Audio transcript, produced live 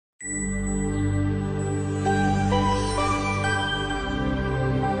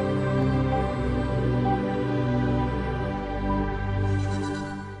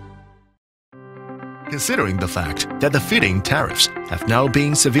considering the fact that the feed-in tariffs have now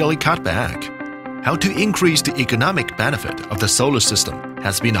been severely cut back. How to increase the economic benefit of the solar system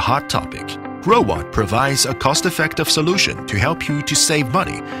has been a hot topic. Growatt provides a cost-effective solution to help you to save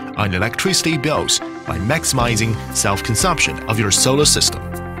money on electricity bills by maximizing self-consumption of your solar system.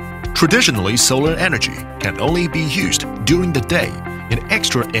 Traditionally, solar energy can only be used during the day, and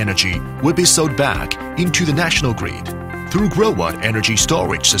extra energy will be sold back into the national grid. Through Growatt energy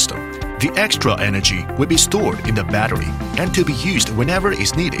storage system, the extra energy will be stored in the battery and to be used whenever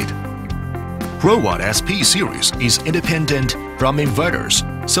it's needed. Growatt SP series is independent from inverters,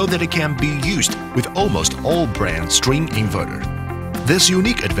 so that it can be used with almost all brand string inverter. This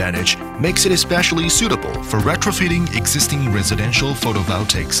unique advantage makes it especially suitable for retrofitting existing residential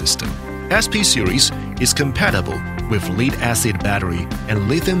photovoltaic system. SP series is compatible with lead-acid battery and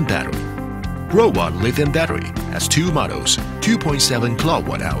lithium battery. Growatt lithium battery has two models, 2.7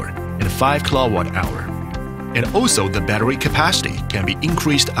 kWh and 5 kWh. And also the battery capacity can be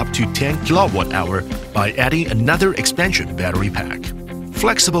increased up to 10 kWh by adding another expansion battery pack.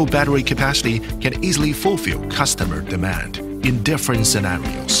 Flexible battery capacity can easily fulfill customer demand in different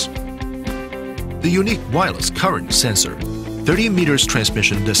scenarios. The unique wireless current sensor, 30 meters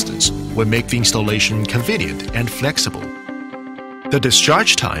transmission distance, will make the installation convenient and flexible. The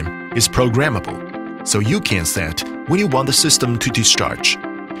discharge time is programmable, so you can set when you want the system to discharge.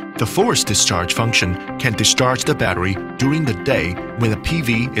 The forced discharge function can discharge the battery during the day when the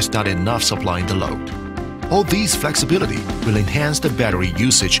PV is not enough supplying the load. All these flexibility will enhance the battery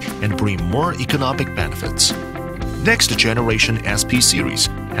usage and bring more economic benefits. Next generation SP series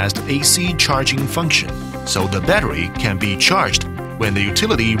has the AC charging function, so the battery can be charged when the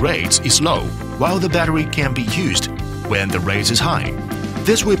utility rates is low, while the battery can be used when the rates is high.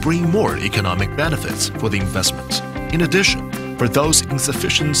 This will bring more economic benefits for the investment. In addition, for those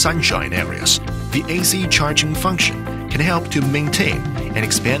insufficient sunshine areas, the AC charging function can help to maintain and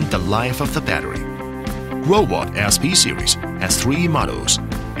expand the life of the battery. Growatt SP series has three models,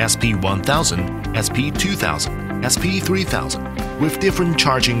 SP1000, SP2000, SP3000, with different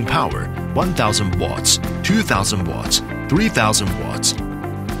charging power, 1000 watts, 2000 watts, 3000 watts.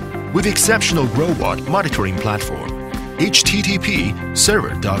 With exceptional Growatt monitoring platform,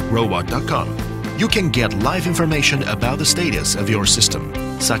 http://server.growatt.com, you can get live information about the status of your system,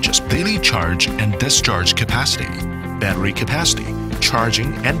 such as daily charge and discharge capacity, battery capacity,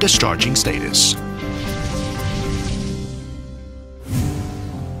 charging and discharging status.